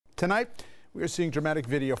Tonight, we are seeing dramatic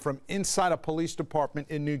video from inside a police department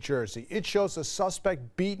in New Jersey. It shows a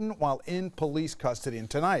suspect beaten while in police custody. And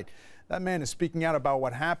tonight, that man is speaking out about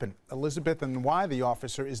what happened. Elizabeth and why the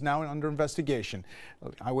officer is now under investigation.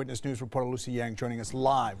 Eyewitness News reporter Lucy Yang joining us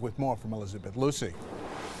live with more from Elizabeth. Lucy.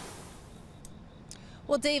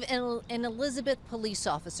 Well, Dave, an Elizabeth police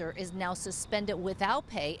officer is now suspended without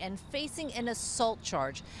pay and facing an assault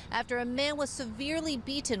charge after a man was severely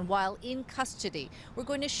beaten while in custody. We're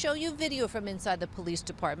going to show you video from inside the police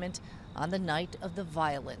department on the night of the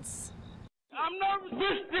violence. I'm not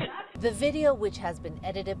resisting. The video, which has been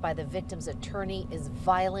edited by the victim's attorney, is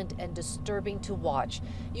violent and disturbing to watch.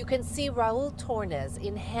 You can see Raul Tornes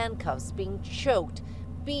in handcuffs being choked,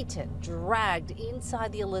 beaten, dragged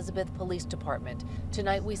inside the Elizabeth Police Department.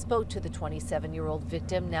 Tonight we spoke to the 27-year-old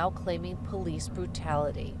victim, now claiming police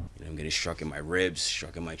brutality. I'm getting struck in my ribs,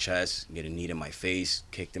 struck in my chest, getting kneed in my face,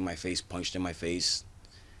 kicked in my face, punched in my face.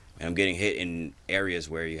 And I'm getting hit in areas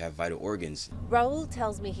where you have vital organs. Raul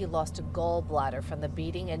tells me he lost a gallbladder from the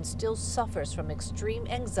beating and still suffers from extreme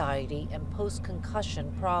anxiety and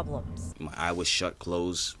post-concussion problems. My eye was shut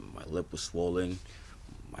closed, my lip was swollen,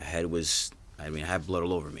 my head was, I had blood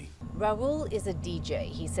all over me. Raul is a DJ.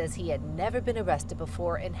 He says he had never been arrested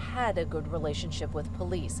before and had a good relationship with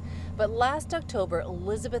police. But last October,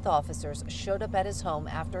 Elizabeth officers showed up at his home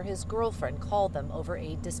after his girlfriend called them over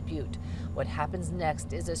a dispute. What happens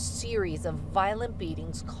next is a series of violent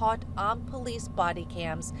beatings caught on police body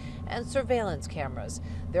cams and surveillance cameras.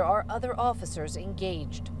 There are other officers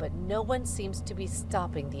engaged, but no one seems to be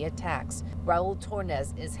stopping the attacks. Raul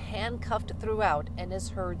Tornes is handcuffed throughout and is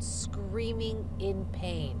heard screaming in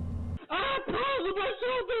pain. I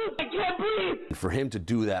can't breathe. For him to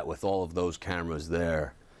do that with all of those cameras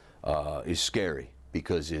there is scary,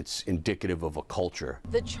 because it's indicative of a culture.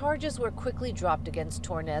 The charges were quickly dropped against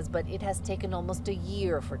Tornes, but it has taken almost a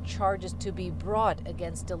year for charges to be brought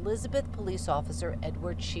against Elizabeth police officer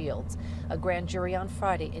Edward Shields. A grand jury on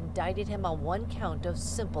Friday indicted him on one count of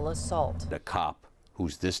simple assault. A cop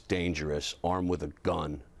who's this dangerous, armed with a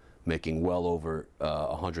gun, making well over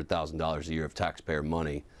 $100,000 a year of taxpayer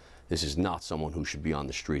money, this is not someone who should be on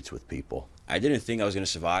the streets with people. I didn't think I was going to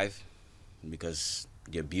survive because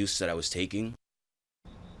the abuse that I was taking.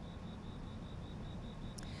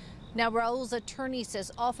 Now, Raul's attorney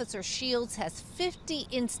says Officer Shields has 50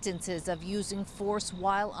 instances of using force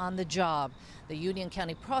while on the job. The Union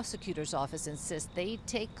County Prosecutor's Office insists they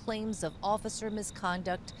take claims of officer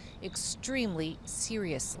misconduct extremely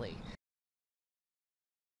seriously.